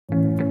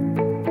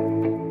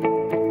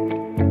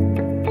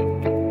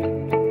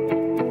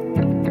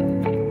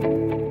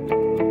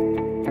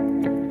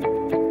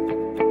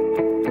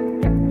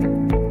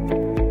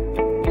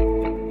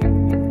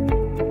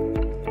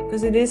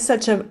it is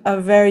such a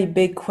very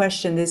big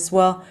question. This,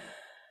 well,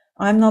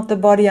 I'm not the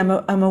body,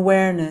 I'm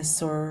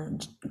awareness or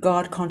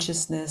God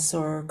consciousness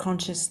or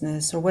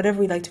whatever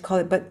we like to call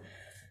it. But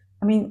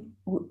I mean,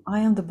 I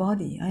am the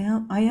body.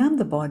 I am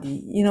the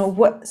body. You know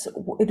what?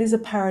 So it is a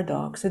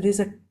paradox. It is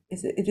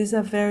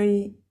a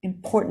very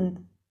important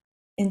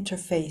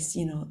interface,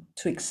 you know,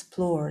 to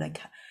explore.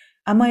 Like,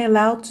 am I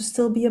allowed to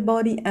still be a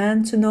body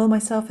and to know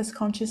myself as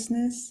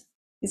consciousness?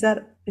 Is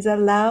that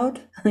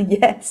allowed?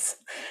 Yes.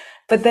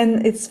 But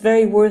then it's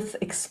very worth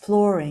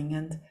exploring.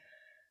 And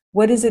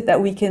what is it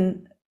that we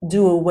can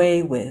do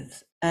away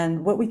with?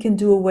 And what we can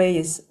do away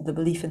is the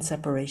belief in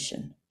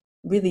separation.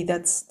 Really,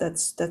 that's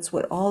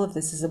what all of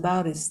this is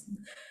about. Is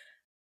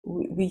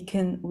we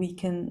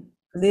can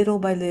little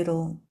by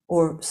little,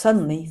 or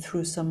suddenly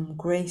through some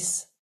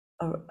grace,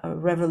 a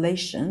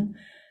revelation,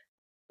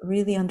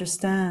 really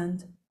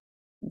understand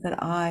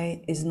that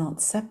I is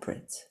not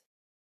separate.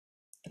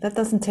 But that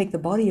doesn't take the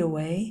body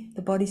away.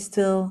 The body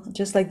still,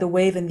 just like the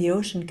wave in the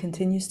ocean,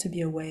 continues to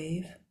be a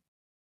wave.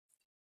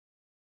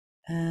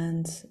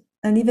 And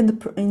even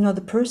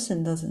the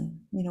person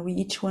doesn't. You know, we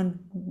each one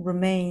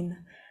remain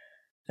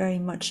very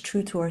much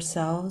true to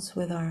ourselves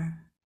with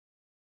our.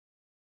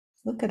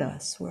 Look at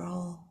us. We're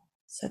all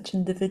such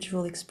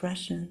individual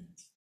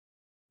expressions.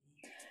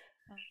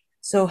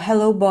 So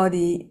hello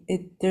body,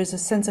 there's a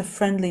sense of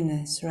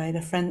friendliness, right?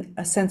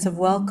 A sense of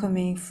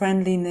welcoming,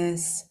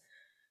 friendliness,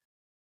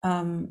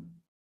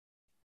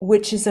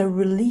 which is a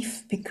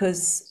relief,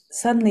 because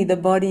suddenly the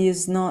body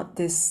is not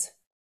this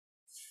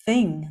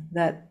thing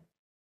that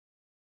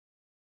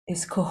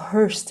is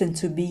coerced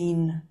into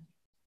being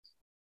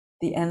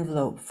the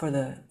envelope for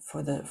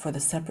the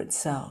separate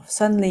self.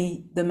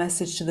 Suddenly the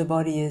message to the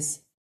body is,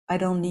 I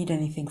don't need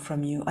anything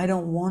from you. I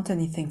don't want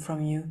anything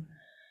from you.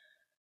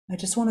 I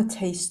just want to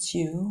taste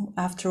you.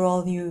 After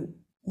all, you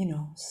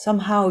know,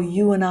 somehow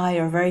you and I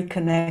are very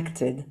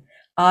connected.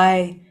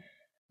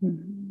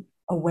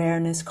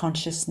 Awareness,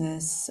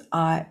 consciousness,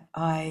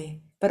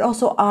 but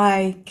also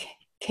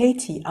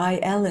Katie,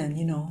 Ellen,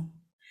 you know,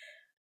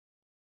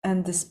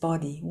 and this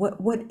body.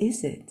 What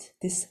is it?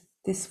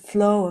 This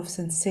flow of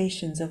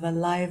sensations, of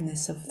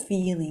aliveness, of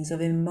feelings, of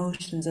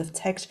emotions, of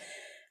texture.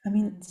 I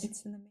mean,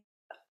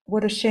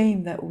 what a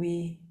shame that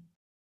we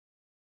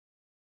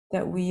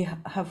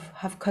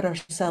have cut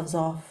ourselves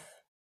off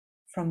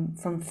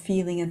from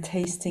feeling and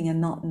tasting and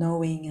not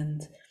knowing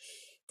and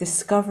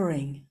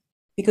discovering,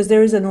 because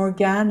there is an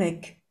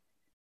organic,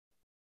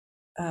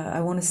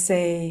 I want to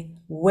say,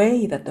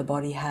 way that the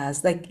body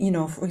has. Like, you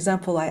know, for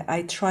example,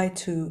 I try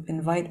to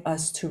invite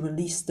us to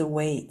release the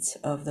weight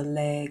of the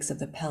legs, of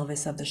the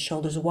pelvis, of the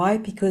shoulders. Why?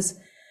 Because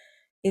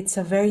it's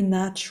a very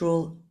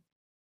natural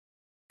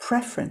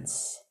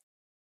preference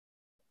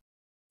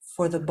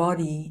for the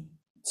body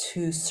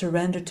to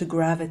surrender to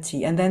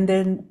gravity. And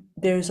then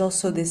there's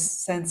also this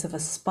sense of a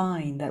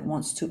spine that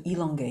wants to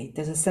elongate.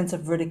 There's a sense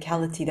of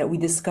verticality that we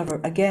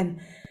discover.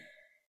 Again,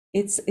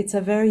 it's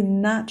a very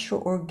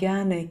natural,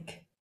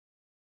 organic,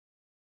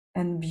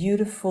 and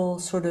beautiful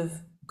sort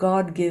of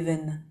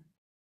God-given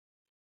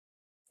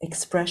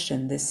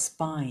expression, this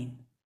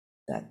spine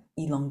that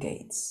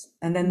elongates.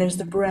 And then there's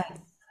the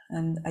breath.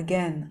 And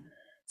again,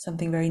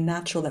 something very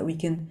natural that we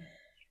can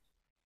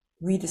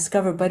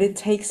rediscover, but it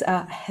takes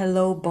a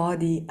hello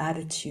body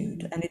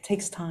attitude, and it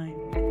takes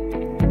time.